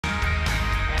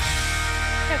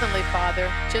Heavenly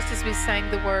Father, just as we sang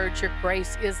the words, your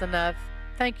grace is enough,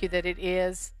 thank you that it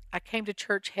is. I came to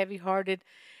church heavy-hearted,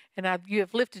 and you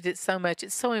have lifted it so much.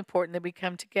 It's so important that we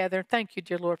come together. Thank you,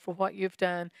 dear Lord, for what you've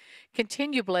done.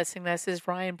 Continue blessing us as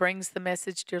Ryan brings the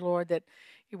message, dear Lord, that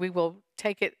we will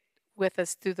take it with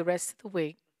us through the rest of the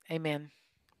week. Amen.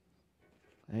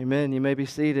 Amen. You may be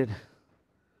seated.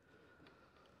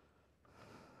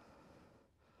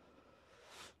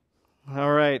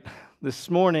 All right. This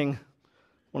morning,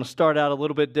 I want to start out a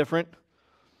little bit different.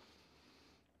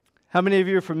 How many of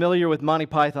you are familiar with Monty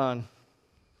Python?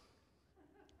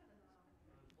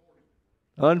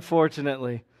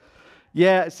 Unfortunately.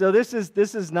 Yeah, so this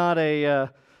is not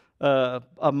a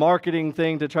marketing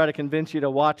thing to try to convince you to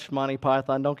watch Monty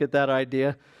Python. Don't get that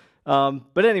idea.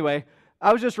 But anyway,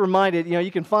 I was just reminded,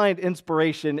 you can find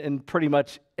inspiration in pretty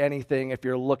much anything if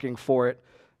you're looking for it.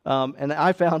 And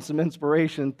I found some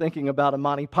inspiration thinking about a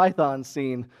Monty Python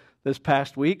scene this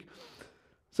past week.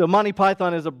 So Monty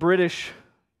Python is a British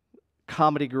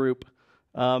comedy group.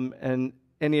 And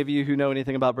any of you who know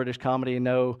anything about British comedy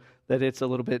know that it's a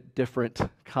little bit different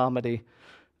comedy.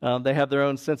 They have their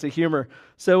own sense of humor.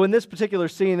 So in this particular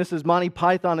scene, this is Monty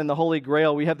Python and the Holy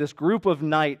Grail. We have this group of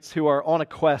knights who are on a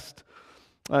quest.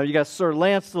 You got Sir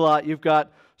Lancelot. You've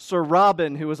got Sir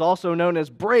Robin, who is also known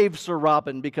as Brave Sir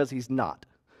Robin because he's not.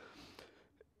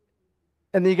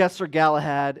 And then you got Sir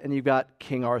Galahad, and you've got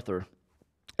King Arthur.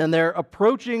 And they're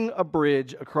approaching a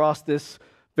bridge across this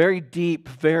very deep,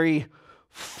 very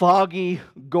foggy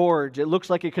gorge. It looks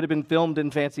like it could have been filmed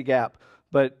in Fancy Gap,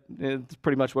 but it's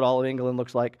pretty much what all of England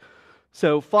looks like.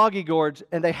 So foggy gorge,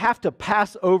 and they have to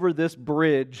pass over this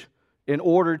bridge in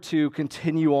order to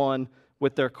continue on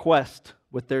with their quest,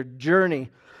 with their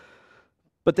journey.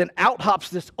 But then out hops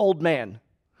this old man,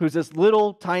 who's this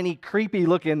little, tiny,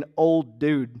 creepy-looking old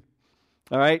dude.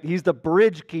 All right, he's the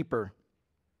bridge keeper.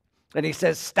 And he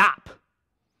says, "Stop.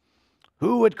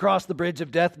 Who would cross the bridge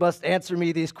of death must answer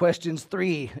me these questions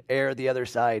 3 ere the other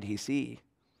side he see."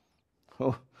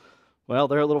 Oh, well,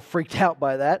 they're a little freaked out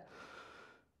by that.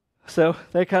 So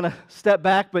they kind of step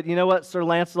back, but you know what? Sir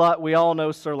Lancelot, we all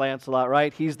know Sir Lancelot,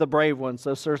 right? He's the brave one.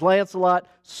 So Sir Lancelot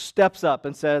steps up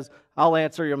and says, "I'll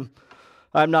answer him.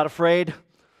 I'm not afraid."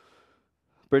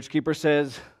 Bridge keeper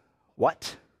says,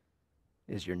 "What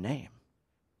is your name?"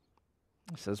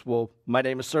 He says, "Well, my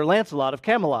name is Sir Lancelot of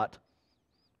Camelot."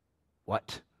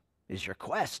 "What is your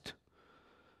quest?"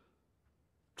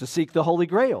 "To seek the Holy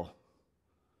Grail."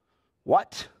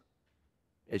 "What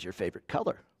is your favorite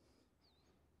color?"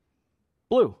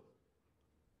 "Blue."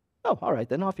 "Oh, all right,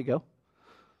 then off you go."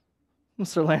 And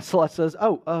Sir Lancelot says,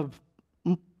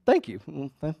 "Thank you.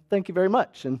 Thank you very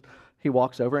much." And he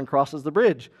walks over and crosses the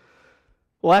bridge.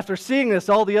 Well, after seeing this,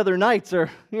 all the other knights are,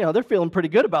 they're feeling pretty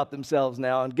good about themselves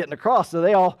now and getting across. So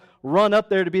they all run up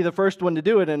there to be the first one to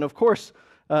do it. And of course,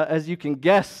 as you can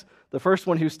guess, the first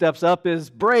one who steps up is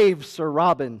brave Sir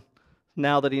Robin,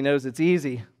 now that he knows it's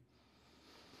easy.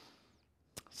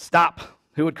 "Stop.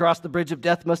 Who would cross the bridge of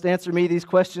death must answer me these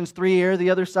questions 3 ere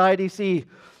the other side he see."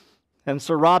 And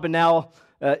Sir Robin, now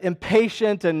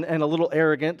impatient and a little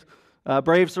arrogant,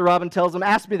 brave Sir Robin tells him,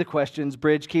 "Ask me the questions,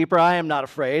 bridge keeper. I am not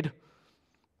afraid."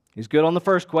 He's good on the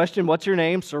first question. "What's your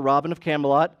name?" "Sir Robin of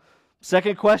Camelot."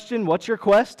 Second question, "What's your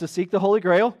quest?" "To seek the Holy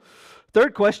Grail."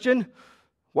 Third question,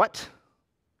 "What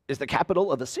is the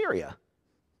capital of Assyria?"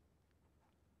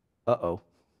 Uh-oh.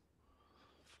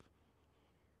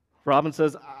 Robin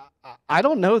says, I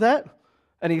don't know that."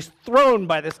 And he's thrown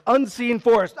by this unseen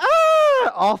force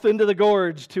off into the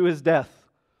gorge to his death.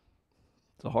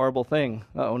 It's a horrible thing.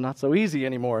 Uh-oh, not so easy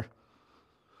anymore.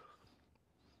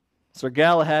 Sir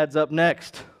Galahad's up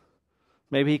next.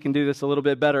 Maybe he can do this a little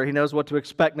bit better. He knows what to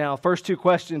expect now. First 2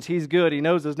 questions, he's good. He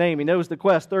knows his name. He knows the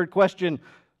quest. Third question,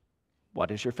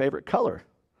 "What is your favorite color?"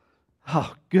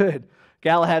 Oh, good.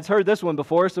 Galahad's heard this one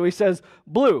before, so he says,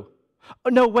 "Blue." "Oh,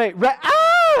 no, wait, red."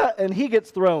 And he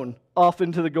gets thrown off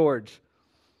into the gorge.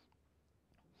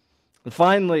 And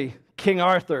finally, King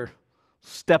Arthur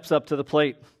steps up to the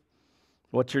plate.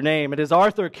 "What's your name?" "It is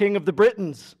Arthur, King of the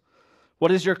Britons."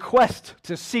 "What is your quest?"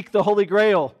 "To seek the Holy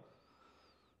Grail."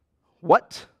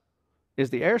 "What is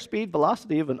the airspeed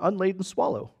velocity of an unladen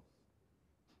swallow?"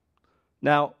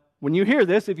 Now, when you hear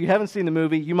this, if you haven't seen the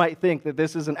movie, you might think that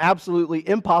this is an absolutely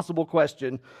impossible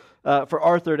question for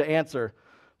Arthur to answer.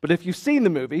 But if you've seen the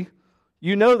movie,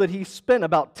 you know that he spent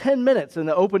about 10 minutes in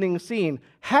the opening scene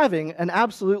having an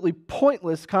absolutely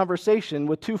pointless conversation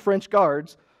with 2 French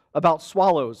guards about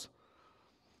swallows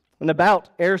and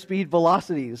about airspeed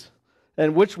velocities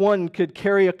and which one could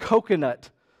carry a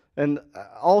coconut and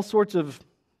all sorts of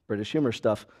British humor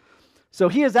stuff. So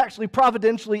he is actually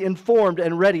providentially informed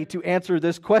and ready to answer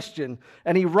this question.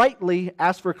 And he rightly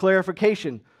asks for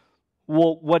clarification.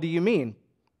 Well, what do you mean?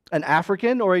 An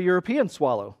African or a European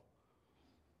swallow?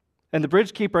 And the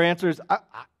bridge keeper answers,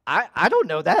 I don't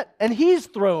know that. And he's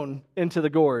thrown into the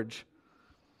gorge.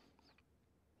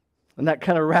 And that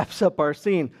kind of wraps up our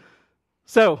scene.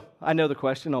 So, I know the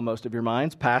question on most of your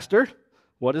minds. Pastor,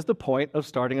 what is the point of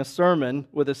starting a sermon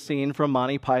with a scene from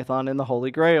Monty Python and the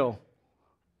Holy Grail?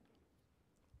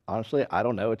 Honestly, I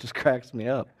don't know. It just cracks me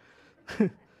up.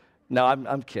 No,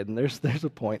 I'm kidding. There's a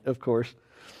point, of course.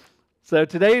 So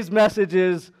today's message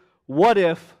is, what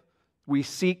if we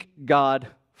seek God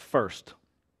first?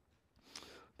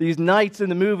 These knights in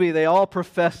the movie, they all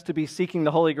profess to be seeking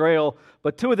the Holy Grail,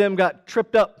 but two of them got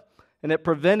tripped up, and it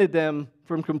prevented them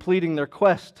from completing their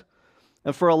quest.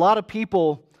 And for a lot of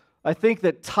people, I think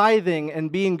that tithing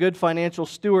and being good financial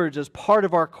stewards as part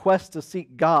of our quest to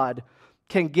seek God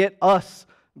can get us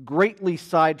greatly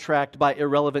sidetracked by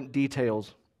irrelevant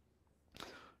details.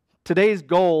 Today's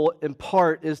goal, in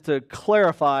part, is to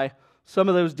clarify some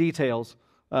of those details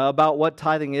about what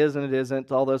tithing is and it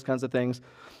isn't, all those kinds of things,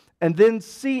 and then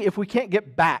see if we can't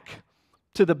get back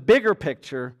to the bigger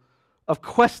picture of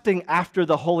questing after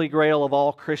the Holy Grail of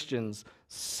all Christians,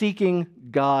 seeking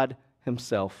God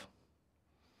Himself.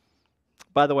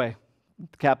 By the way,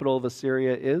 the capital of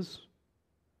Assyria is?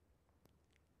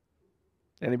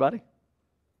 Anybody?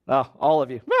 Oh, all of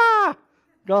you.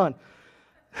 Gone.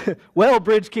 Well,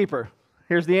 bridge keeper,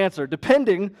 here's the answer.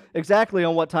 Depending exactly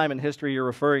on what time in history you're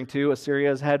referring to, Assyria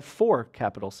has had 4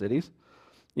 capital cities.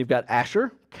 You've got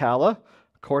Ashur, Kala,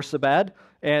 Khorsabad,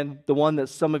 and the one that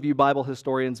some of you Bible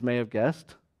historians may have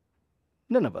guessed,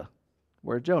 Nineveh,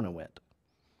 where Jonah went.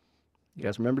 You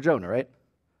guys remember Jonah, right?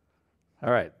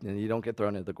 All right, and you don't get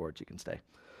thrown into the gorge, you can stay.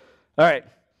 All right,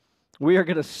 we are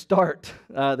going to start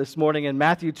this morning in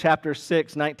Matthew chapter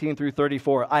 6, 19 through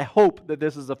 34. I hope that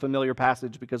this is a familiar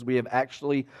passage because we have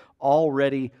actually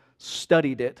already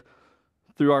studied it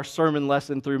through our sermon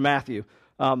lesson through Matthew.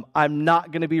 I'm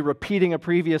not going to be repeating a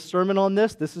previous sermon on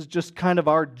this. This is just kind of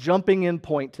our jumping in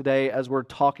point today as we're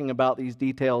talking about these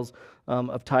details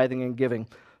of tithing and giving.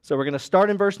 So we're going to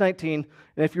start in verse 19.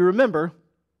 And if you remember,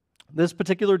 this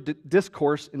particular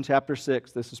discourse in chapter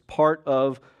 6, this is part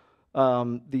of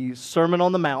the Sermon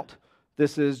on the Mount.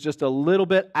 This is just a little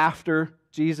bit after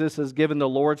Jesus has given the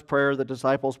Lord's Prayer, the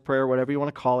disciples' prayer, whatever you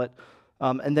want to call it.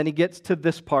 And then he gets to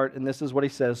this part, and this is what he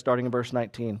says, starting in verse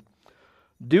 19.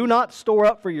 Do not store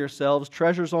up for yourselves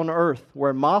treasures on earth,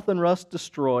 where moth and rust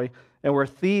destroy, and where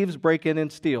thieves break in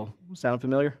and steal. Sound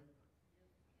familiar?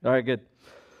 All right, good.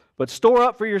 But store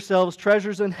up for yourselves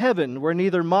treasures in heaven, where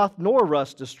neither moth nor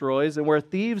rust destroys, and where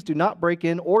thieves do not break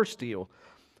in or steal.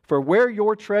 For where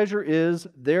your treasure is,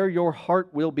 there your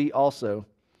heart will be also.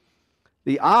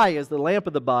 The eye is the lamp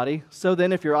of the body, so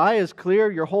then if your eye is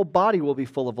clear, your whole body will be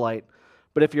full of light.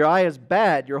 But if your eye is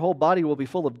bad, your whole body will be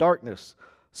full of darkness.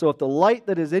 So if the light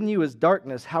that is in you is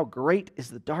darkness, how great is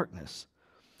the darkness?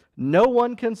 No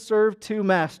one can serve 2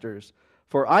 masters,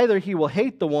 for either he will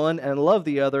hate the one and love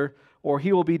the other, or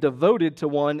he will be devoted to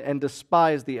one and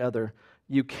despise the other.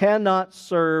 You cannot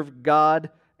serve God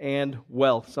and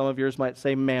wealth. Some of yours might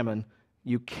say mammon.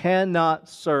 You cannot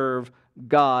serve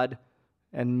God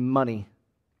and money.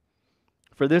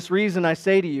 For this reason I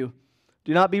say to you,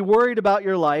 do not be worried about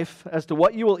your life as to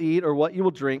what you will eat or what you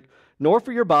will drink, nor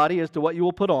for your body as to what you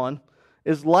will put on.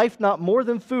 Is life not more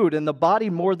than food, and the body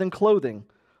more than clothing?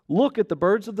 Look at the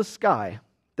birds of the sky,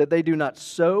 that they do not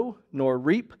sow, nor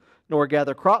reap, nor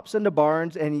gather crops into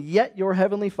barns, and yet your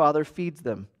heavenly Father feeds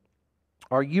them.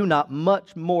 Are you not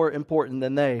much more important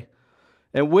than they?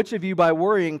 And which of you by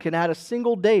worrying can add a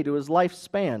single day to his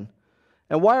lifespan?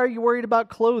 And why are you worried about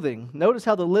clothing? Notice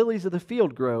how the lilies of the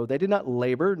field grow. They do not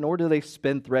labor, nor do they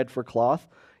spin thread for cloth.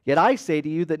 Yet I say to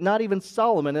you that not even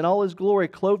Solomon in all his glory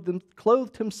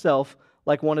clothed himself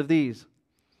like one of these.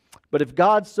 But if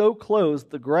God so clothes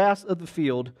the grass of the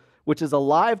field, which is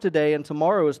alive today and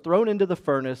tomorrow is thrown into the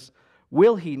furnace,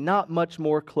 will he not much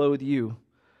more clothe you?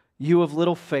 You of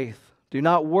little faith. Do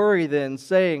not worry then,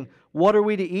 saying, what are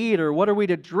we to eat, or what are we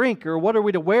to drink, or what are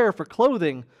we to wear for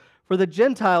clothing? For the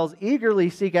Gentiles eagerly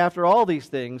seek after all these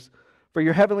things, for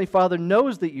your heavenly Father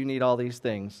knows that you need all these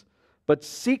things. But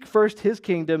seek first His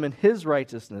kingdom and His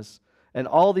righteousness, and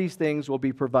all these things will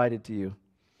be provided to you.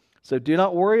 So do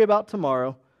not worry about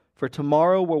tomorrow, for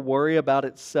tomorrow will worry about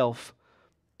itself.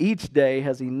 Each day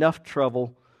has enough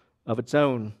trouble of its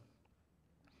own.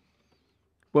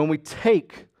 When we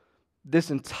take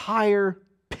this entire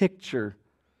picture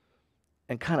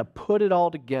and kind of put it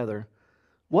all together,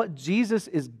 what Jesus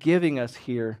is giving us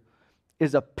here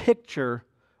is a picture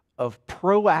of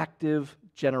proactive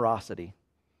generosity.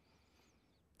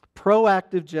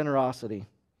 Proactive generosity.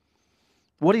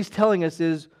 What he's telling us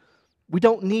is we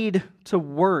don't need to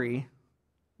worry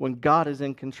when God is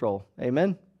in control.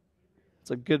 Amen?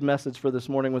 It's a good message for this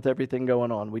morning with everything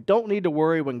going on. We don't need to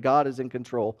worry when God is in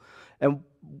control. And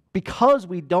because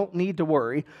we don't need to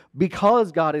worry,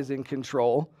 because God is in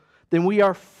control, then we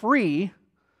are free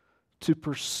to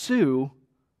pursue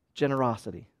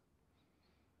generosity.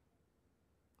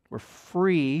 We're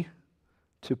free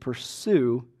to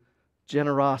pursue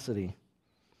generosity.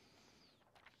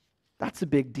 That's a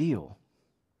big deal.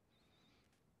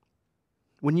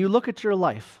 When you look at your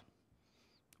life,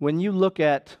 when you look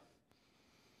at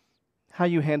how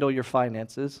you handle your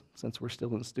finances, since we're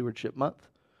still in Stewardship Month,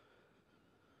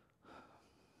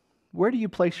 where do you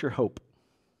place your hope?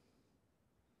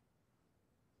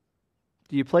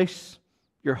 Do you place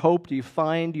your hope? Do you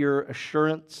find your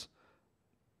assurance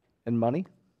in money?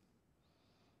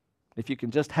 If you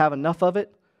can just have enough of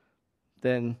it,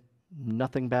 then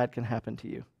nothing bad can happen to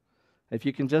you. If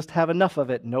you can just have enough of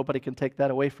it, nobody can take that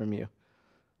away from you.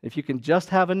 If you can just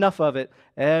have enough of it,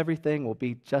 everything will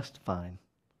be just fine.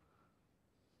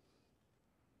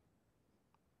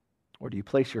 Or do you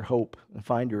place your hope and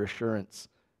find your assurance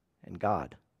in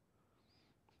God?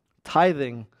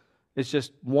 Tithing is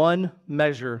just one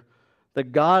measure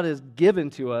that God has given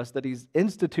to us, that He's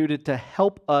instituted to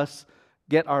help us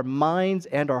get our minds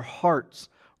and our hearts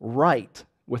right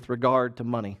with regard to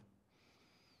money.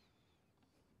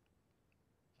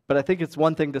 But I think it's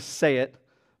one thing to say it,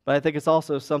 but I think it's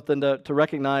also something to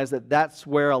recognize that that's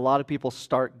where a lot of people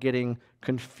start getting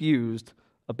confused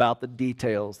about the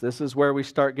details. This is where we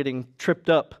start getting tripped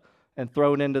up and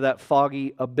thrown into that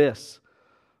foggy abyss.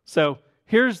 So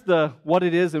here's the what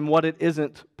it is and what it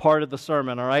isn't part of the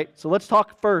sermon, all right? So let's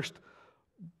talk first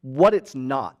what it's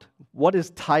not. What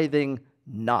is tithing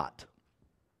not?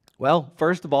 Well,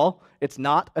 first of all, it's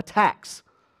not a tax.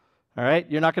 All right?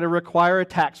 You're not going to require a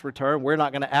tax return. We're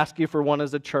not going to ask you for one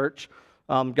as a church.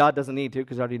 God doesn't need to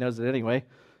because he already knows it anyway.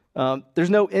 There's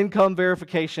no income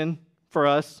verification for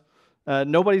us.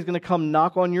 Nobody's going to come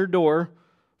knock on your door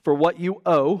for what you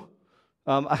owe.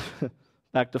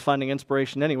 Back to finding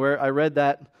inspiration anywhere. I read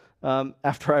that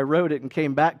after I wrote it and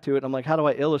came back to it. I'm like, how do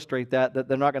I illustrate that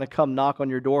they're not going to come knock on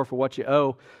your door for what you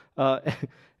owe?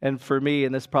 And for me,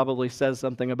 and this probably says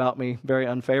something about me, very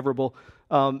unfavorable,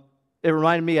 it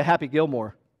reminded me of Happy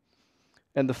Gilmore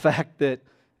and the fact that,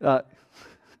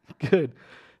 good.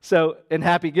 So in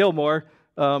Happy Gilmore,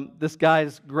 this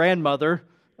guy's grandmother,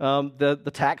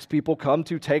 the tax people come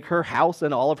to take her house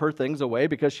and all of her things away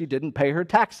because she didn't pay her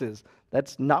taxes.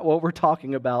 That's not what we're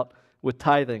talking about with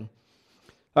tithing.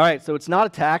 All right, so it's not a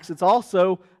tax. It's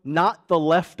also not the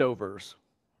leftovers,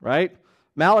 right?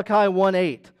 Malachi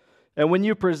 1:8. And when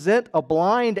you present a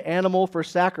blind animal for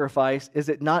sacrifice, is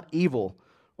it not evil?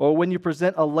 Or when you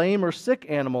present a lame or sick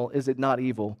animal, is it not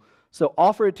evil? So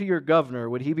offer it to your governor.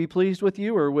 Would he be pleased with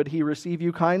you, or would he receive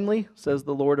you kindly? Says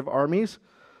the Lord of armies.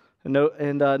 And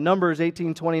Numbers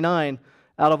 18:29.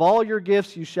 Out of all your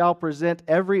gifts you shall present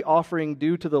every offering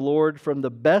due to the Lord, from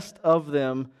the best of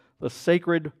them, the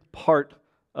sacred part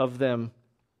of them.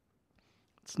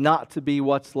 It's not to be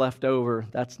what's left over.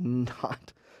 That's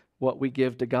not what we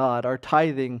give to God. Our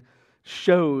tithing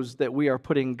shows that we are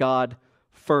putting God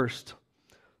first.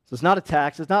 So it's not a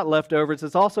tax, it's not leftovers,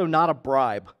 it's also not a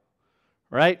bribe,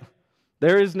 right?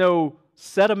 There is no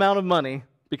set amount of money,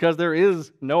 because there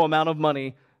is no amount of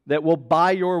money that will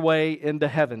buy your way into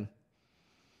heaven.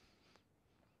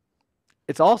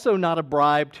 It's also not a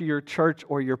bribe to your church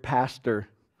or your pastor.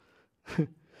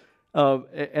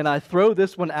 And I throw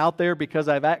this one out there because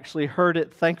I've actually heard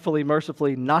it, thankfully,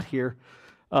 mercifully, not here.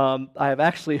 I have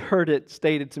actually heard it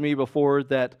stated to me before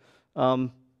that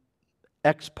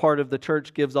X part of the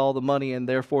church gives all the money and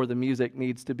therefore the music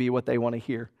needs to be what they want to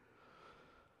hear.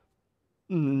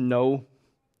 No.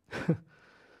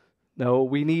 No,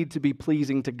 we need to be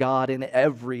pleasing to God in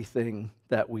everything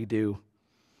that we do.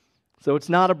 So it's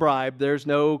not a bribe. There's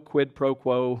no quid pro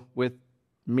quo with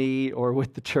me or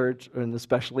with the church, and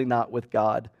especially not with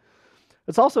God.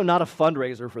 It's also not a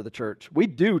fundraiser for the church. We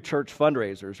do church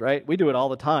fundraisers, right? We do it all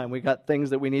the time. We got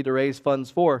things that we need to raise funds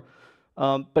for.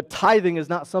 But tithing is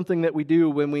not something that we do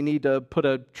when we need to put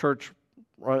a church,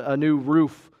 a new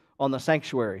roof on the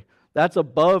sanctuary. That's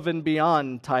above and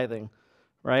beyond tithing,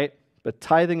 right? But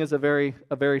tithing is a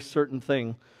very certain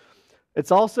thing.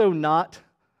 It's also not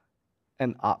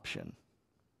an option.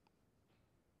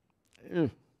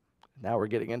 Now we're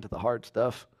getting into the hard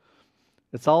stuff.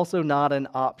 It's also not an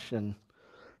option.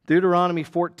 Deuteronomy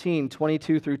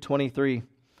 14:22 through 23.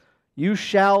 You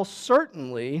shall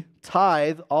certainly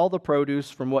tithe all the produce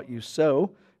from what you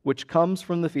sow, which comes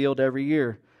from the field every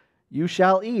year. You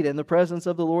shall eat in the presence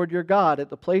of the Lord your God at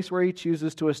the place where he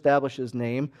chooses to establish his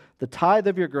name, the tithe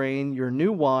of your grain, your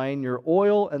new wine, your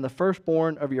oil, and the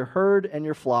firstborn of your herd and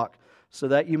your flock, so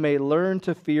that you may learn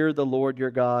to fear the Lord your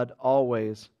God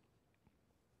always.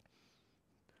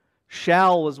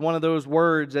 Shall was one of those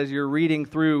words as you're reading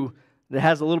through that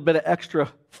has a little bit of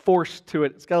extra force to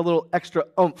it. It's got a little extra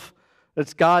oomph.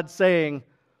 It's God saying,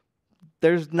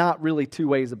 there's not really two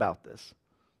ways about this.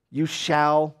 You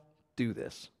shall do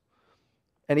this.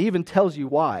 And he even tells you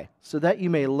why, so that you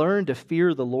may learn to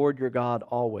fear the Lord your God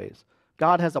always.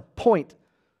 God has a point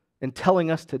in telling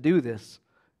us to do this,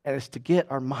 and it's to get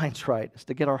our minds right. It's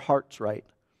to get our hearts right.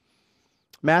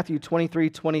 Matthew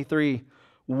 23:23,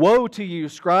 woe to you,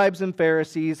 scribes and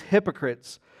Pharisees,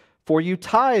 hypocrites, for you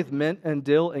tithe mint and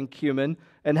dill and cumin,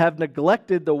 and have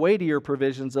neglected the weightier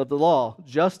provisions of the law,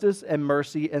 justice and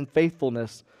mercy and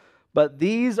faithfulness. But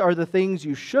these are the things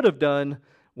you should have done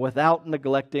without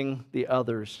neglecting the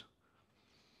others.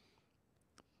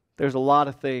 There's a lot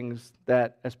of things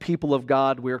that as people of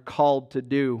God we're called to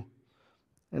do.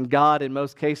 And God in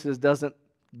most cases doesn't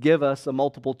give us a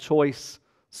multiple choice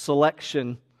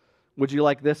selection. Would you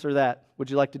like this or that?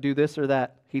 Would you like to do this or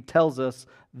that? He tells us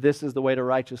this is the way to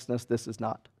righteousness, this is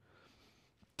not.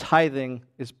 Tithing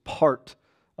is part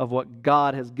of what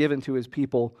God has given to his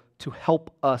people to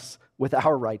help us with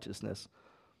our righteousness.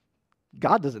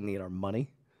 God doesn't need our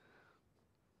money.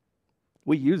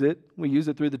 We use it. We use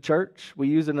it through the church. We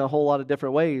use it in a whole lot of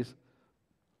different ways.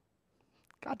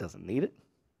 God doesn't need it.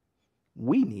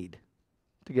 We need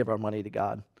to give our money to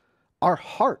God. Our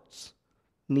hearts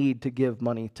need to give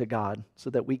money to God so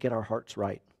that we get our hearts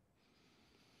right.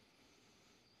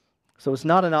 So it's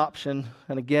not an option.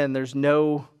 And again, there's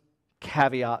no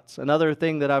caveats. Another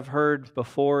thing that I've heard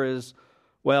before is,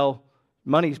 well,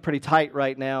 money's pretty tight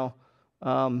right now,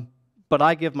 but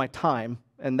I give my time,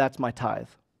 and that's my tithe.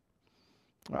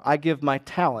 I give my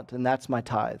talent, and that's my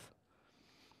tithe.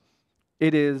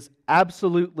 It is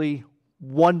absolutely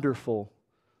wonderful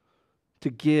to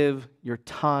give your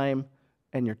time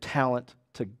and your talent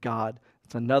to God.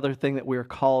 It's another thing that we are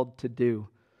called to do.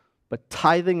 But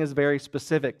tithing is very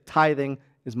specific. Tithing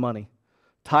is money.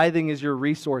 Tithing is your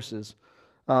resources.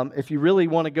 If you really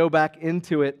want to go back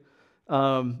into it,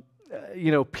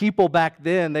 people back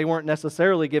then, they weren't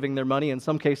necessarily giving their money. In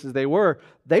some cases they were.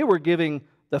 They were giving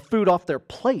the food off their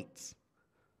plates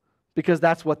because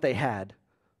that's what they had.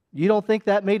 You don't think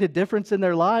that made a difference in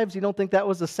their lives? You don't think that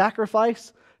was a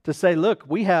sacrifice to say, look,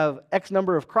 we have X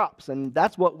number of crops, and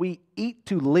that's what we eat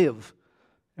to live,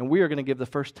 and we are going to give the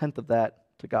first tenth of that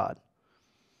to God.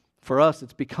 For us,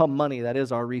 it's become money. That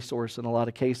is our resource in a lot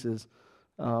of cases.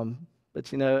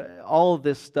 But all of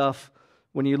this stuff,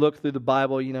 when you look through the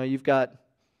Bible, you've got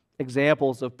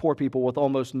examples of poor people with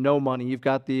almost no money. You've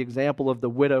got the example of the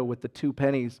widow with the 2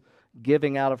 pennies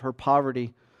giving out of her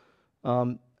poverty.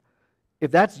 If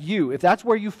that's you, if that's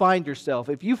where you find yourself,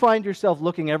 if you find yourself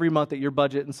looking every month at your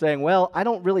budget and saying, well, I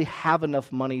don't really have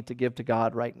enough money to give to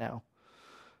God right now.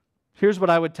 Here's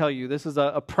what I would tell you. This is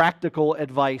a practical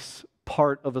advice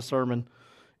part of a sermon.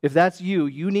 If that's you,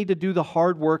 you need to do the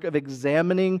hard work of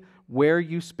examining where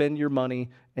you spend your money,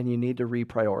 and you need to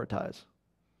reprioritize.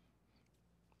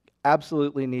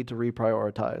 Absolutely need to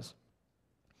reprioritize.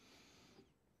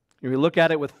 If you look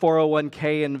at it with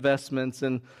 401k investments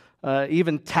and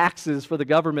even taxes for the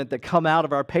government that come out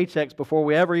of our paychecks before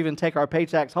we ever even take our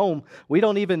paychecks home, we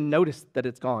don't even notice that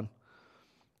it's gone.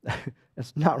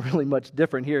 It's not really much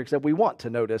different here, except we want to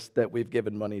notice that we've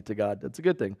given money to God. That's a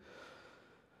good thing.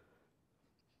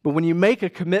 But when you make a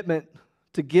commitment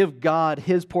to give God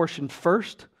his portion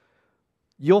first,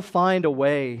 you'll find a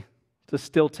way to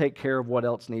still take care of what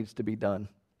else needs to be done.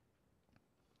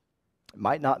 It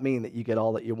might not mean that you get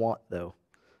all that you want, though.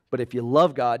 But if you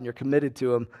love God and you're committed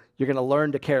to him, you're going to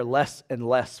learn to care less and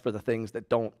less for the things that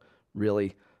don't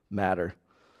really matter.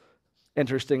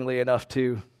 Interestingly enough,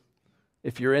 too,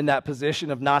 if you're in that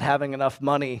position of not having enough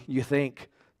money, you think,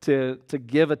 to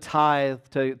give a tithe,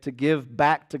 to give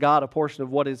back to God a portion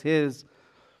of what is his,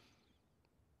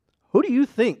 who do you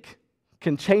think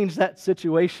can change that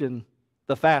situation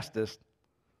the fastest?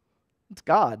 It's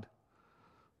God.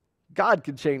 God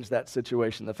can change that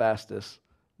situation the fastest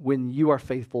when you are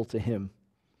faithful to him.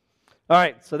 All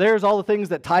right, so there's all the things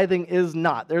that tithing is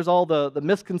not. There's all the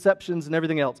misconceptions and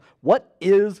everything else. What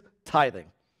is tithing?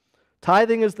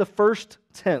 Tithing is the first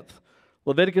tenth.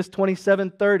 Leviticus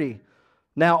 27:30.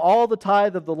 Now all the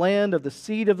tithe of the land, of the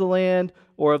seed of the land,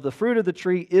 or of the fruit of the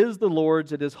tree is the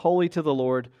Lord's. It is holy to the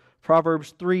Lord.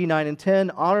 Proverbs 3:9 and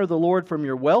 10. Honor the Lord from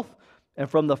your wealth and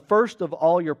from the first of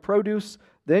all your produce,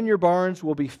 then your barns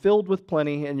will be filled with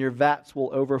plenty, and your vats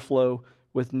will overflow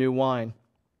with new wine.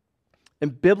 In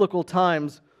biblical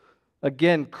times,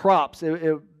 again, crops,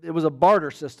 it was a barter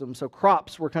system, so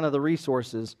crops were kind of the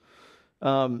resources.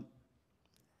 So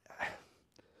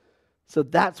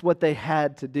that's what they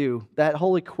had to do. That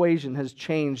whole equation has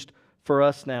changed for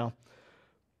us now.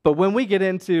 But when we get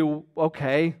into,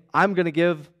 okay, I'm going to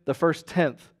give the first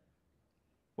tenth,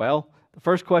 well, the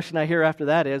first question I hear after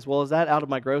that is, well, is that out of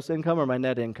my gross income or my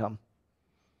net income?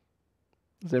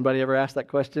 Has anybody ever asked that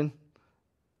question?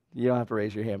 You don't have to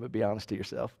raise your hand, but be honest to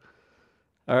yourself.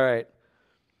 All right.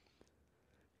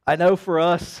 I know for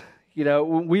us,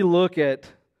 when we look at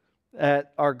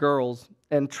our girls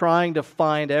and trying to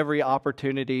find every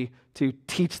opportunity to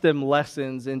teach them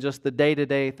lessons in just the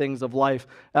day-to-day things of life.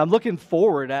 I'm looking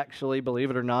forward, actually, believe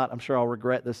it or not, I'm sure I'll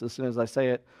regret this as soon as I say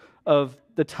it, of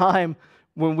the time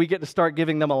when we get to start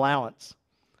giving them allowance,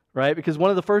 right? Because one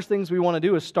of the first things we want to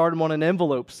do is start them on an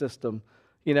envelope system.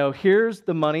 Here's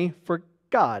the money for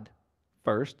God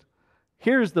first.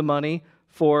 Here's the money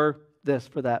for this,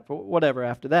 for that, for whatever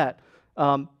after that.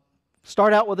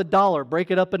 Start out with $1,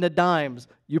 break it up into dimes.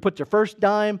 You put your first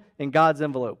dime in God's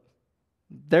envelope.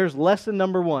 There's lesson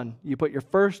number 1. You put your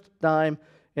first dime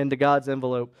into God's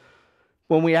envelope.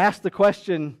 When we ask the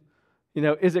question,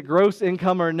 is it gross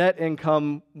income or net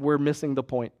income, we're missing the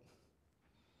point.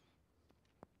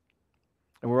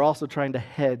 And we're also trying to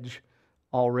hedge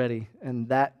already, and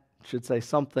that should say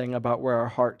something about where our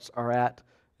hearts are at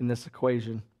in this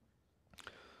equation.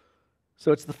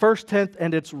 So it's the first tenth,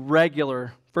 and it's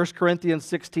regular. 1 Corinthians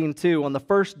 16:2, on the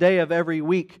first day of every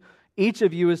week, each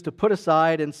of you is to put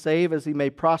aside and save as he may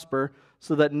prosper,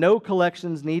 so that no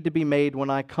collections need to be made when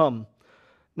I come.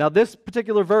 Now, this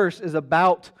particular verse is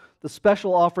about the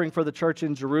special offering for the church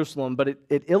in Jerusalem, but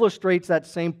it illustrates that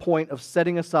same point of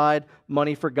setting aside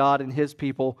money for God and his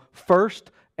people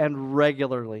first and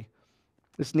regularly.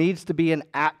 This needs to be an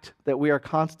act that we are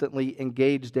constantly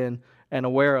engaged in and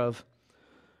aware of.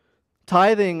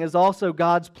 Tithing is also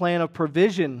God's plan of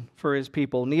provision for his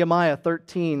people. Nehemiah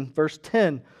 13, verse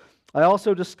 10, I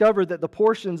also discovered that the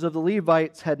portions of the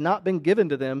Levites had not been given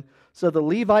to them, so the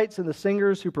Levites and the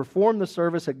singers who performed the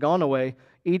service had gone away,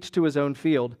 each to his own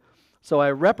field. So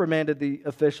I reprimanded the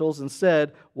officials and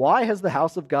said, why has the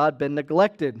house of God been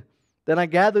neglected? Then I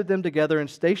gathered them together and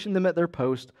stationed them at their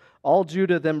post. All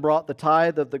Judah then brought the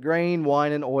tithe of the grain,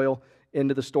 wine, and oil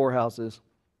into the storehouses.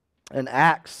 And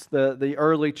Acts, the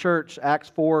early church, Acts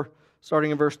 4,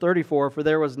 starting in verse 34, for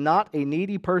there was not a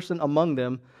needy person among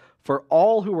them, for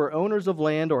all who were owners of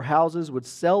land or houses would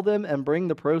sell them and bring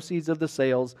the proceeds of the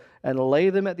sales and lay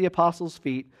them at the apostles'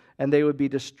 feet, and they would be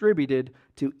distributed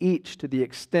to each to the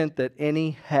extent that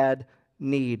any had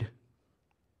need.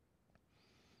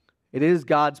 It is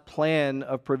God's plan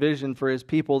of provision for his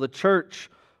people. The church,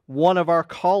 one of our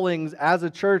callings as a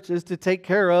church is to take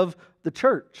care of the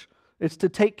church. It's to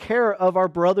take care of our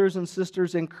brothers and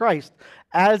sisters in Christ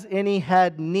as any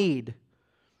had need.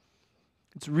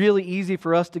 It's really easy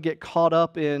for us to get caught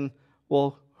up in,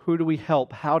 well, who do we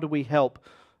help? How do we help?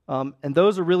 And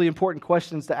those are really important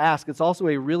questions to ask. It's also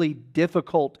a really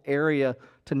difficult area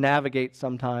to navigate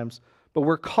sometimes. But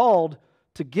we're called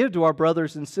to give to our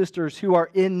brothers and sisters who are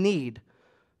in need,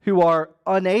 who are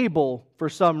unable for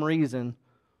some reason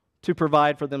to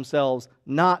provide for themselves,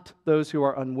 not those who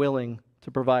are unwilling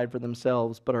to provide for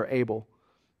themselves but are able.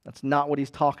 That's not what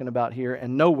he's talking about here,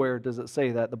 and nowhere does it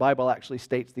say that. The Bible actually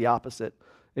states the opposite.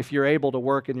 If you're able to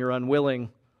work and you're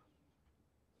unwilling,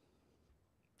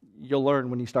 you'll learn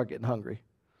when you start getting hungry.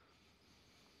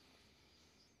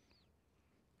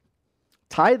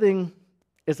 Tithing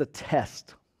is a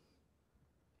test.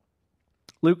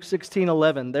 Luke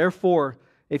 16:11, therefore,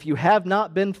 if you have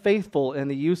not been faithful in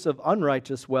the use of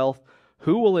unrighteous wealth,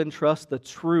 who will entrust the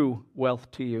true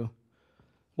wealth to you?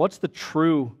 What's the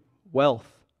true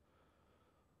wealth?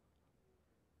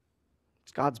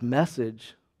 It's God's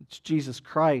message. It's Jesus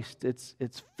Christ.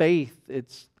 It's faith.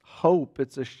 It's hope.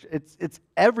 It's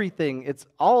everything. It's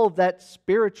all of that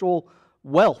spiritual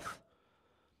wealth.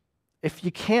 If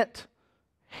you can't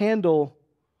handle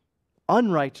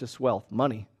unrighteous wealth,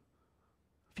 money,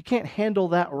 if you can't handle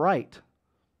that right,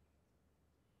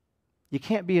 you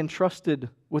can't be entrusted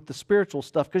with the spiritual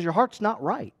stuff because your heart's not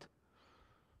right.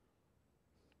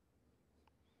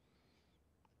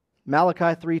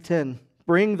 Malachi 3:10,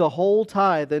 bring the whole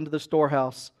tithe into the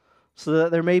storehouse, so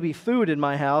that there may be food in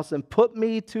my house, and put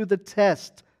me to the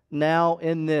test now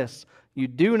in this. You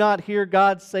do not hear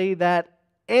God say that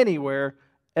anywhere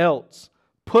else.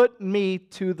 Put me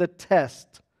to the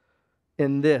test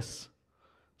in this,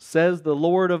 says the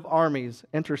Lord of armies.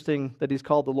 Interesting that he's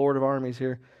called the Lord of armies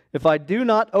here. If I do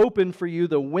not open for you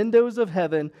the windows of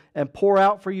heaven and pour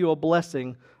out for you a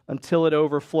blessing until it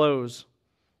overflows.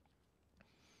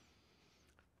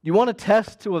 You want to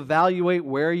test to evaluate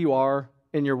where you are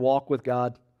in your walk with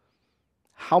God?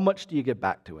 How much do you give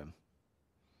back to Him?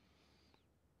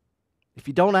 If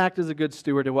you don't act as a good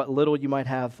steward of what little you might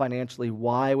have financially,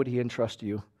 why would He entrust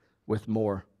you with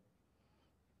more?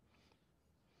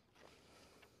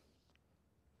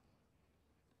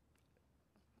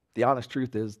 The honest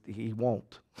truth is, He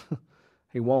won't.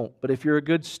 He won't. But if you're a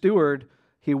good steward,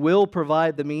 He will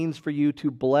provide the means for you to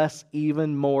bless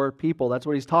even more people. That's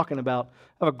what He's talking about.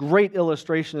 I have a great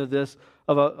illustration of this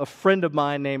of a friend of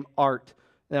mine named Art.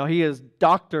 Now, he is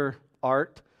Dr.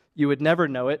 Art. You would never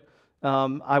know it.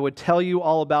 I would tell you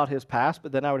all about his past,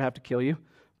 but then I would have to kill you.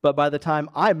 But by the time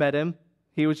I met him,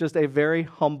 he was just a very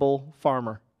humble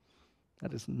farmer.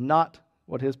 That is not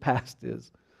what his past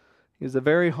is. He's a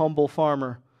very humble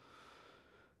farmer.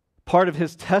 Part of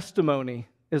his testimony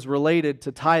is related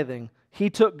to tithing. He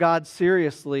took God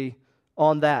seriously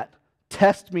on that.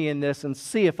 Test me in this and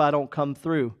see if I don't come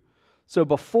through. So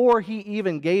before he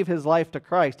even gave his life to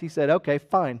Christ, he said, okay,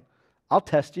 fine, I'll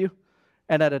test you.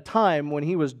 And at a time when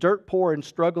he was dirt poor and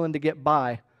struggling to get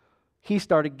by, he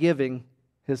started giving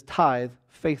his tithe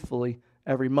faithfully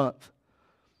every month.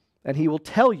 And he will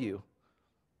tell you,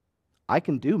 I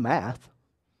can do math.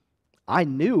 I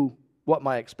knew what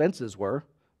my expenses were,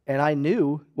 and I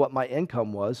knew what my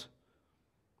income was,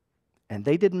 and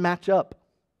they didn't match up.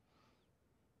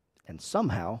 And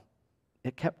somehow,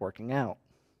 it kept working out.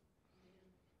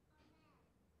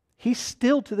 He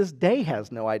still to this day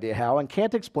has no idea how and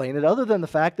can't explain it other than the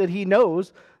fact that he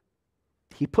knows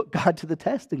he put God to the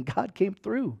test and God came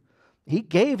through. He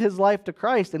gave his life to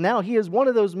Christ, and now he is one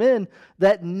of those men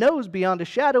that knows beyond a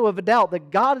shadow of a doubt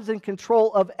that God is in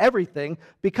control of everything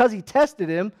because he tested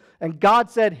him and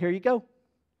God said, here you go.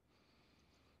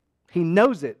 He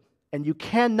knows it, and you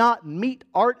cannot meet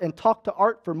Art and talk to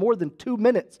Art for more than 2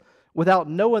 minutes without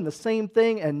knowing the same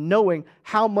thing and knowing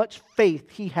how much faith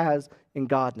he has in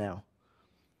God now.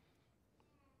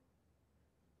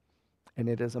 And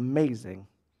it is amazing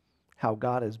how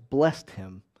God has blessed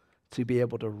him to be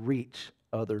able to reach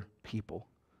other people.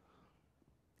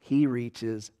 He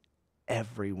reaches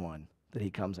everyone that he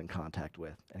comes in contact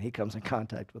with, and he comes in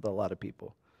contact with a lot of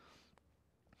people.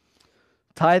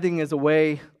 Tithing is a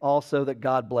way also that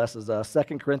God blesses us.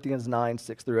 2 Corinthians 9,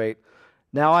 6 through 8.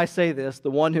 Now I say this,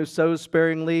 the one who sows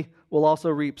sparingly will also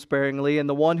reap sparingly, and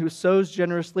the one who sows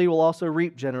generously will also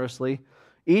reap generously.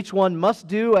 Each one must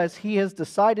do as he has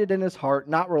decided in his heart,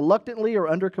 not reluctantly or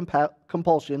under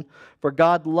compulsion, for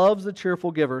God loves a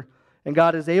cheerful giver, and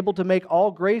God is able to make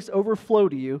all grace overflow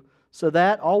to you, so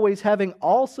that, always having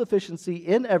all sufficiency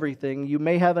in everything, you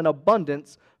may have an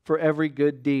abundance for every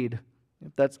good deed.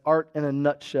 If that's Art in a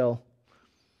nutshell.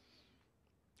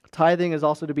 Tithing is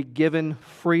also to be given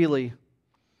freely.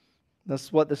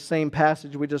 That's what the same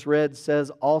passage we just read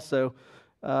says also.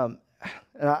 And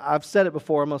I've said it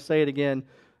before, I'm going to say it again.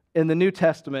 In the New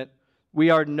Testament,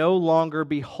 we are no longer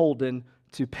beholden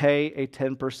to pay a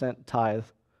 10% tithe.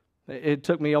 It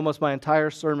took me almost my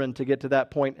entire sermon to get to that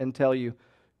point and tell you,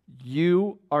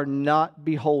 you are not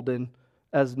beholden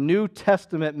as New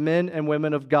Testament men and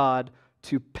women of God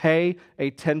to pay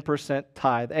a 10%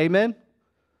 tithe. Amen?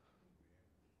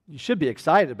 You should be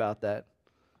excited about that.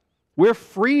 We're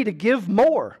free to give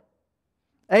more.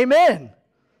 Amen.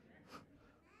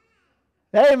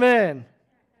 Amen.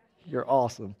 You're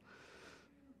awesome.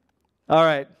 All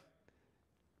right.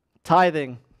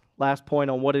 Tithing, last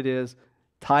point on what it is.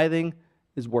 Tithing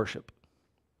is worship.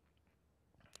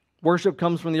 Worship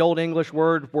comes from the Old English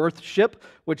word worthship,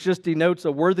 which just denotes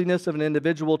a worthiness of an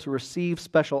individual to receive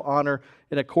special honor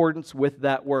in accordance with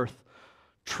that worth.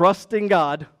 Trusting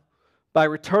God by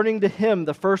returning to Him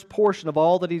the first portion of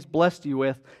all that He's blessed you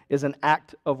with is an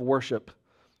act of worship.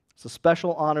 It's a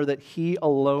special honor that He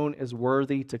alone is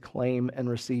worthy to claim and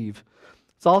receive.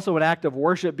 It's also an act of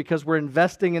worship because we're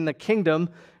investing in the kingdom,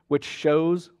 which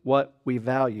shows what we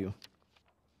value.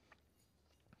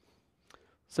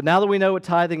 So now that we know what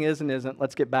tithing is and isn't,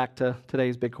 let's get back to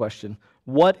today's big question.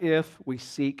 What if we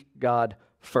seek God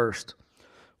first?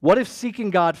 What if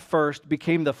seeking God first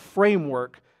became the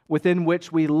framework within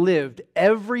which we lived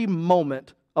every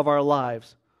moment of our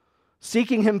lives?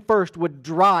 Seeking Him first would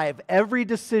drive every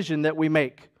decision that we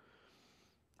make.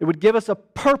 It would give us a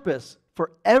purpose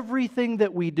for everything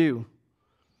that we do.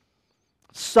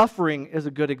 Suffering is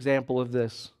a good example of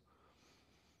this.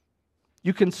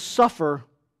 You can suffer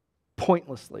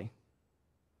pointlessly,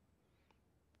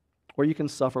 or you can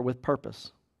suffer with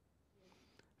purpose.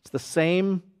 It's the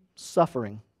same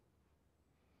suffering,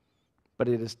 but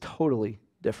it is totally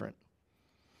different.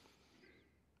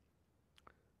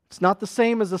 It's not the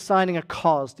same as assigning a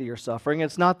cause to your suffering.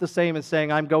 It's not the same as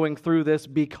saying, I'm going through this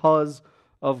because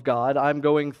of God. I'm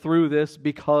going through this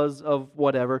because of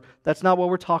whatever. That's not what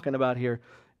we're talking about here.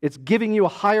 It's giving you a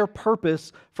higher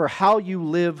purpose for how you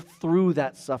live through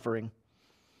that suffering.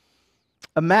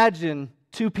 Imagine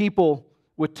two people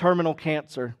with terminal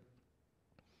cancer.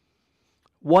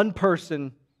 One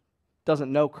person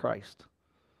doesn't know Christ.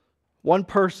 One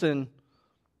person,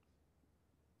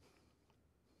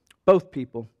 both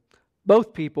people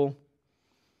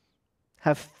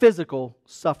have physical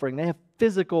suffering. They have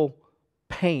physical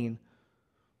pain.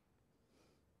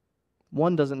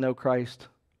 One doesn't know Christ,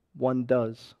 one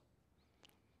does.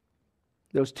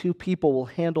 Those two people will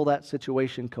handle that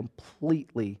situation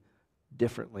completely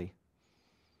differently.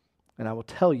 And I will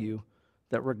tell you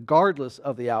that regardless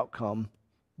of the outcome,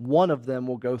 one of them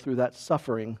will go through that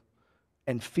suffering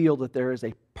and feel that there is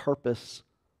a purpose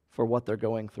for what they're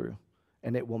going through.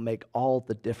 And it will make all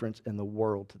the difference in the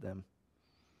world to them.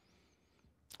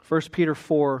 1 Peter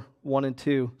 4, 1 and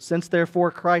 2. Since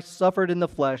therefore Christ suffered in the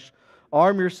flesh,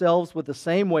 arm yourselves with the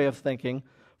same way of thinking,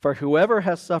 for whoever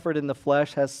has suffered in the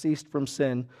flesh has ceased from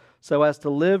sin, so as to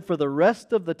live for the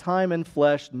rest of the time in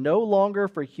flesh, no longer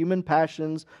for human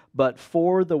passions, but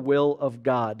for the will of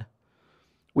God.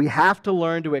 We have to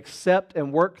learn to accept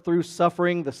and work through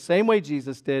suffering the same way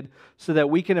Jesus did, so that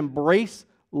we can embrace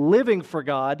living for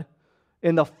God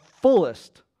in the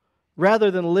fullest,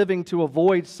 rather than living to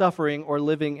avoid suffering or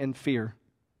living in fear.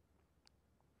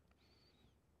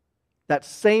 That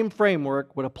same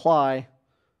framework would apply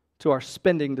to our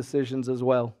spending decisions as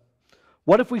well.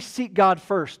 What if we seek God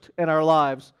first in our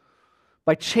lives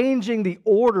by changing the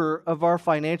order of our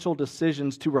financial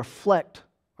decisions to reflect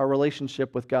our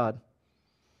relationship with God?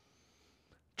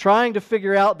 Trying to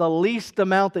figure out the least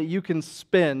amount that you can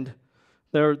spend,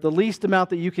 the least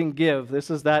amount that you can give. This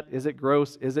is that, is it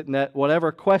gross, is it net,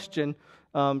 whatever question,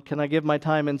 can I give my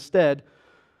time instead?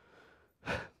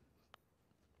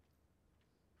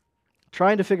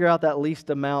 Trying to figure out that least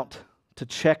amount to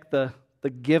check the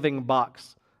giving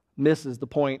box misses the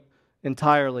point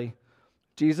entirely.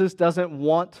 Jesus doesn't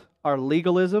want our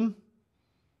legalism.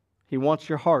 He wants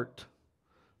your heart,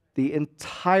 the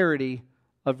entirety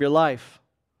of your life.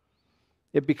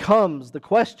 The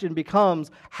question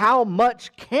becomes, how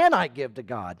much can I give to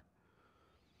God?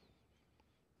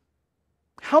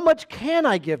 How much can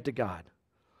I give to God?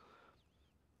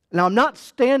 Now, I'm not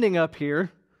standing up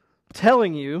here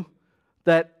telling you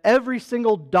that every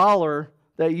single dollar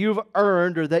that you've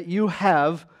earned or that you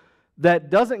have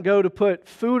that doesn't go to put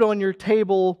food on your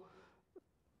table,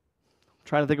 I'm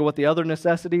trying to think of what the other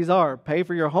necessities are, pay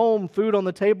for your home, food on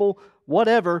the table,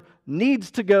 whatever,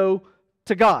 needs to go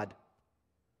to God.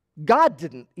 God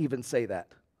didn't even say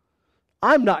that.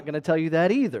 I'm not going to tell you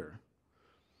that either.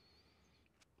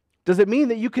 Does it mean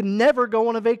that you can never go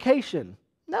on a vacation?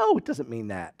 No, it doesn't mean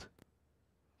that.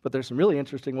 But there's some really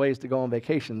interesting ways to go on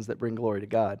vacations that bring glory to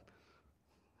God.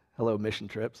 Hello, mission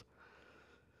trips.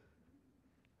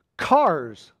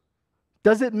 Cars.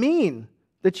 Does it mean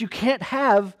that you can't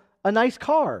have a nice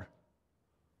car?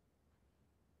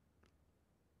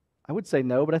 I would say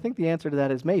no, but I think the answer to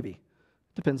that is maybe.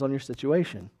 Depends on your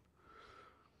situation.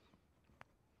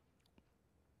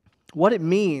 What it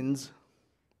means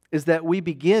is that we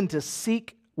begin to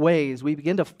seek ways, we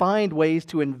begin to find ways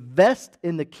to invest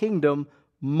in the kingdom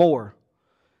more.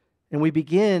 And we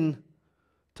begin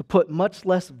to put much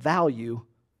less value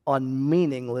on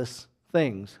meaningless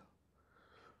things.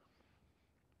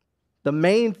 The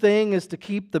main thing is to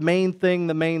keep the main thing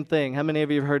the main thing. How many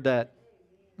of you have heard that?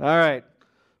 All right.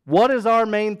 What is our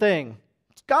main thing?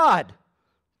 It's God.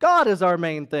 God is our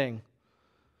main thing.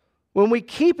 When we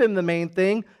keep Him the main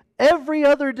thing, every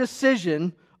other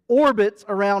decision orbits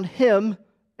around Him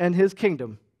and His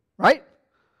kingdom, right?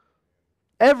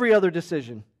 Every other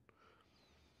decision.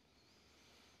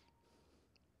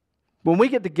 When we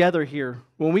get together here,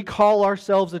 when we call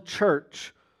ourselves a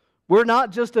church, we're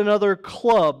not just another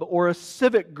club or a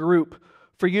civic group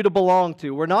for you to belong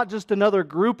to. We're not just another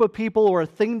group of people or a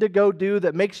thing to go do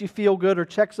that makes you feel good or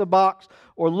checks a box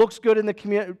or looks good in the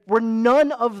community. We're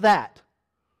none of that.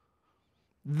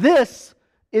 This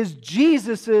is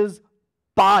Jesus'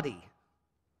 body.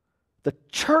 The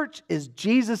church is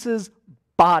Jesus'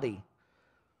 body.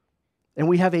 And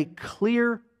we have a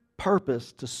clear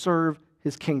purpose to serve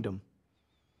His kingdom.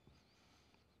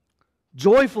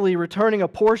 Joyfully returning a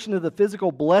portion of the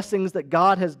physical blessings that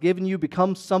God has given you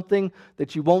becomes something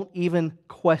that you won't even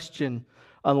question,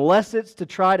 unless it's to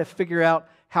try to figure out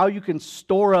how you can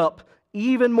store up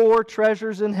even more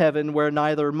treasures in heaven where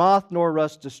neither moth nor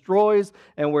rust destroys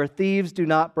and where thieves do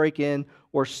not break in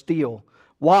or steal.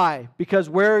 Why? Because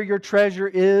where your treasure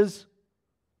is,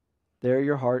 there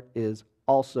your heart is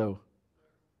also.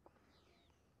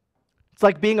 It's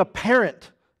like being a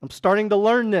parent. I'm starting to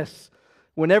learn this.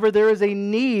 Whenever there is a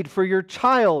need for your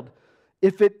child,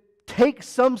 if it takes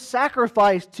some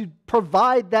sacrifice to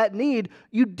provide that need,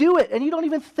 you do it and you don't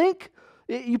even think.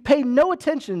 You pay no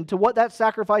attention to what that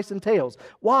sacrifice entails.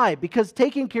 Why? Because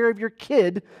taking care of your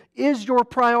kid is your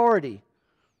priority.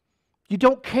 You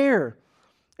don't care.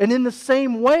 And in the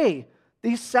same way,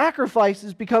 these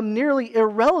sacrifices become nearly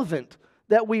irrelevant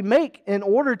that we make in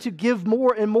order to give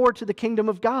more and more to the kingdom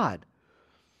of God.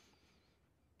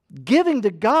 Giving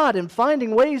to God and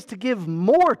finding ways to give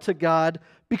more to God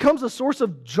becomes a source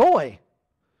of joy.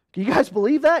 Can you guys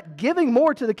believe that? Giving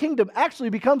more to the kingdom actually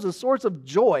becomes a source of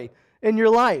joy in your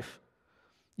life.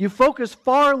 You focus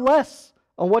far less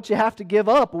on what you have to give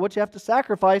up or what you have to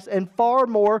sacrifice and far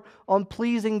more on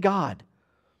pleasing God.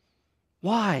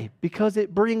 Why? Because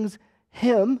it brings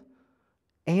Him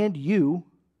and you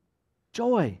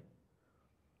joy.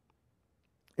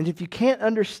 And if you can't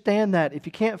understand that, if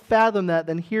you can't fathom that,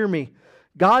 then hear me.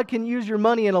 God can use your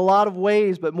money in a lot of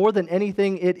ways, but more than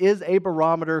anything, it is a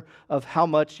barometer of how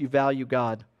much you value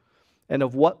God and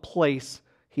of what place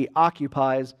He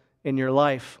occupies in your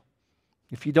life.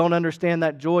 If you don't understand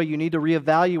that joy, you need to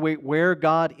reevaluate where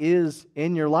God is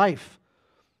in your life.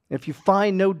 If you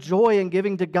find no joy in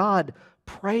giving to God,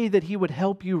 pray that He would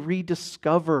help you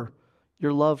rediscover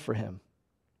your love for Him.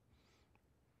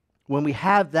 When we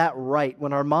have that right,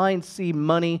 when our minds see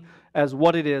money as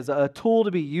what it is, a tool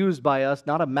to be used by us,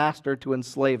 not a master to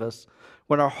enslave us,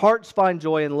 when our hearts find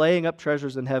joy in laying up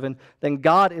treasures in heaven, then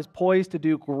God is poised to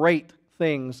do great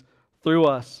things through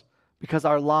us because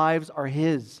our lives are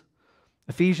His.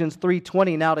 Ephesians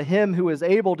 3:20, now to Him who is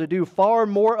able to do far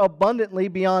more abundantly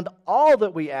beyond all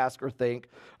that we ask or think,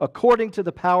 according to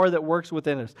the power that works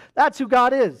within us. That's who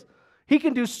God is. He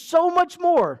can do so much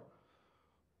more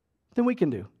than we can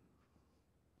do.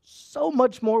 So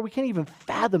much more, we can't even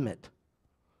fathom it.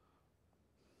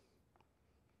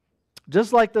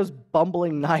 Just like those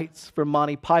bumbling knights from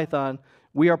Monty Python,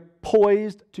 we are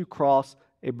poised to cross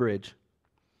a bridge.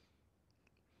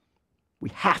 We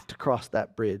have to cross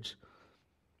that bridge.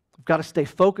 We've got to stay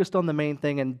focused on the main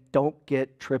thing and don't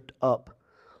get tripped up.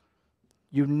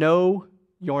 You know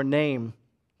your name,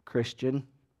 Christian.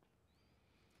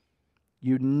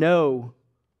 You know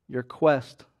your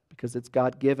quest because it's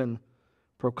God-given.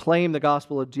 Proclaim the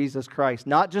gospel of Jesus Christ.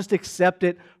 Not just accept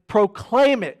it,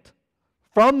 proclaim it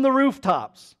from the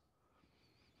rooftops.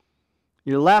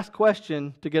 Your last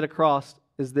question to get across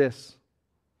is this: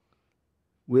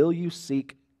 will you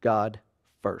seek God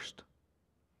first?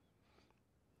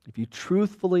 If you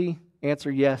truthfully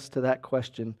answer yes to that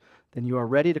question, then you are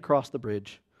ready to cross the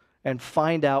bridge and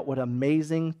find out what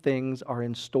amazing things are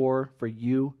in store for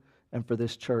you and for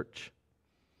this church.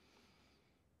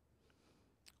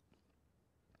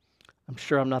 I'm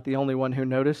sure I'm not the only one who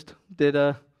noticed.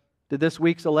 Did this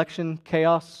week's election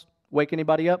chaos wake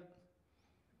anybody up?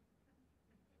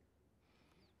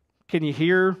 Can you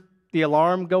hear the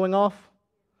alarm going off?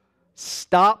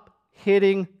 Stop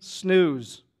hitting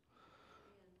snooze.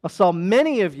 I saw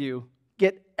many of you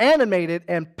get animated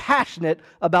and passionate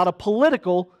about a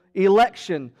political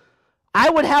election. I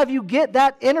would have you get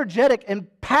that energetic and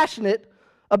passionate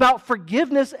about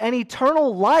forgiveness and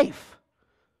eternal life.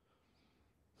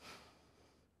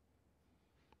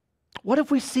 What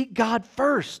if we seek God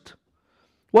first?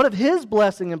 What if His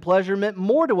blessing and pleasure meant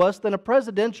more to us than a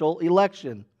presidential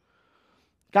election?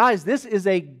 Guys, this is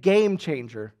a game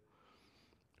changer.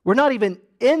 We're not even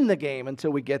in the game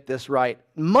until we get this right.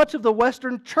 Much of the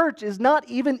Western church is not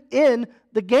even in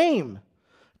the game.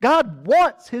 God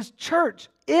wants His church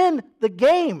in the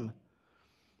game.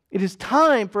 It is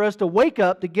time for us to wake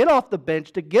up, to get off the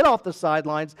bench, to get off the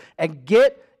sidelines, and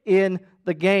get in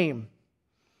the game.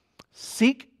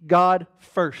 Seek God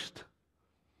first,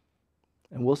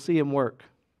 and we'll see Him work.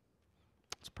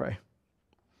 Let's pray.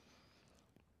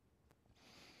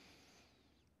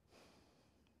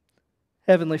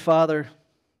 Heavenly Father,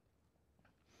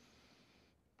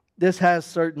 this has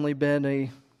certainly been a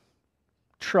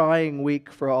trying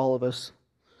week for all of us.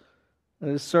 It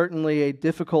is certainly a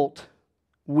difficult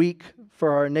week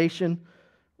for our nation,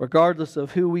 regardless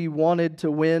of who we wanted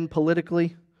to win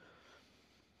politically.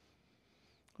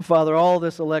 Father, all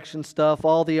this election stuff,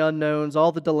 all the unknowns,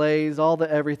 all the delays, all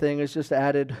the everything has just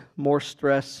added more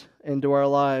stress into our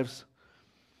lives.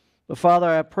 But Father,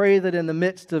 I pray that in the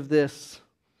midst of this,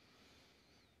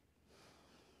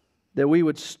 that we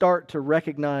would start to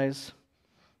recognize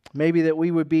Maybe that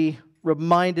we would be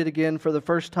reminded again for the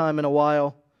first time in a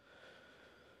while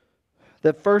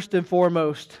that first and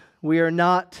foremost, we are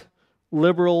not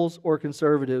liberals or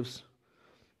conservatives.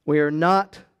 We are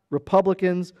not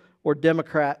Republicans or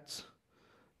Democrats.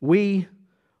 We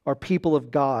are people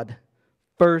of God,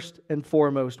 first and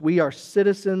foremost. We are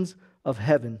citizens of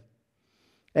heaven.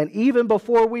 And even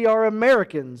before we are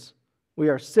Americans, we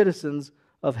are citizens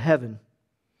of heaven.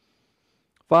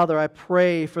 Father, I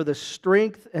pray for the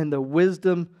strength and the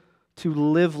wisdom to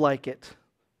live like it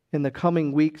in the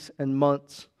coming weeks and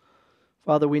months.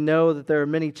 Father, we know that there are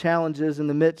many challenges in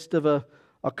the midst of a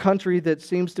country that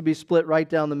seems to be split right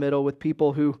down the middle with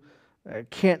people who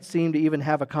can't seem to even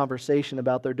have a conversation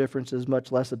about their differences,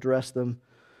 much less address them.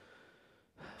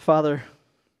 Father,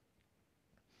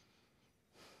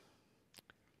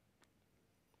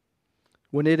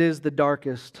 when it is the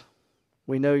darkest,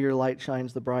 we know your light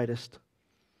shines the brightest.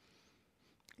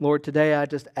 Lord, today I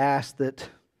just ask that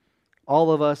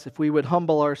all of us, if we would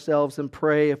humble ourselves and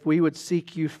pray, if we would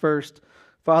seek you first,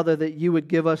 Father, that you would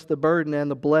give us the burden and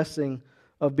the blessing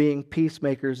of being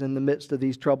peacemakers in the midst of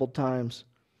these troubled times.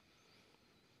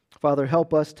 Father,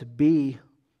 help us to be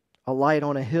a light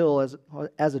on a hill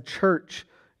as a church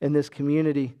in this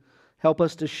community. Help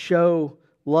us to show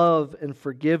love and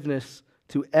forgiveness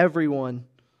to everyone.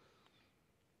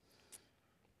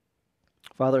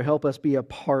 Father, help us be a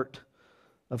part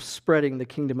of spreading the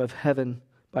kingdom of heaven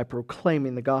by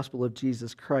proclaiming the gospel of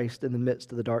Jesus Christ in the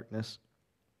midst of the darkness.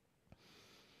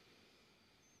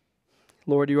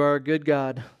 Lord, you are a good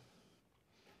God.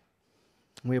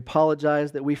 We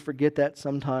apologize that we forget that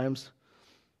sometimes.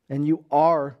 And you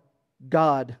are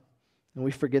God, and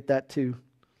we forget that too.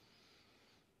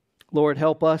 Lord,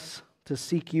 help us to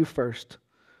seek you first,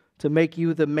 to make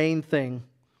you the main thing.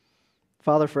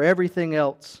 Father, for everything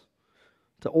else,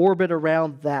 to orbit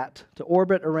around that, to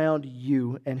orbit around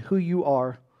you and who you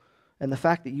are, and the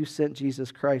fact that you sent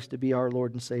Jesus Christ to be our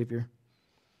Lord and Savior.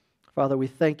 Father, we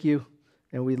thank you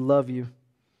and we love you,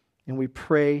 and we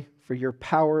pray for your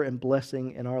power and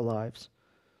blessing in our lives.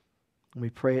 And we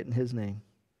pray it in his name.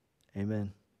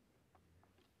 Amen.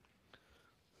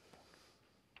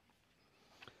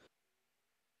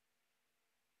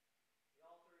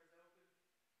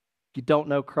 If you don't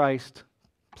know Christ,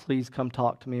 please come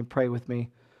talk to me and pray with me.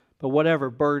 But whatever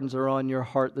burdens are on your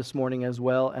heart this morning as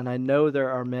well, and I know there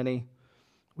are many,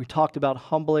 we talked about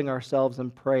humbling ourselves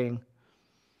and praying.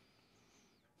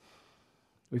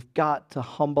 We've got to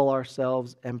humble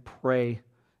ourselves and pray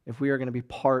if we are going to be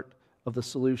part of the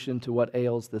solution to what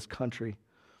ails this country.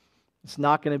 It's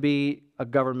not going to be a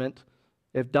government.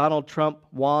 If Donald Trump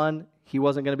won, he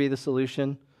wasn't going to be the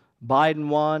solution. Biden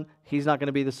won, he's not going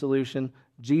to be the solution.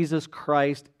 Jesus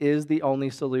Christ is the only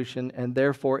solution, and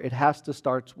therefore it has to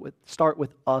start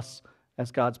with us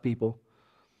as God's people.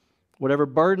 Whatever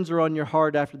burdens are on your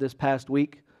heart after this past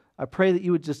week, I pray that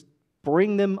you would just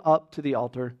bring them up to the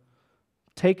altar.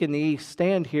 Take a knee,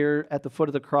 stand here at the foot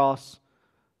of the cross,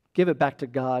 give it back to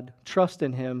God, trust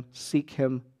in him, seek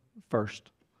him first.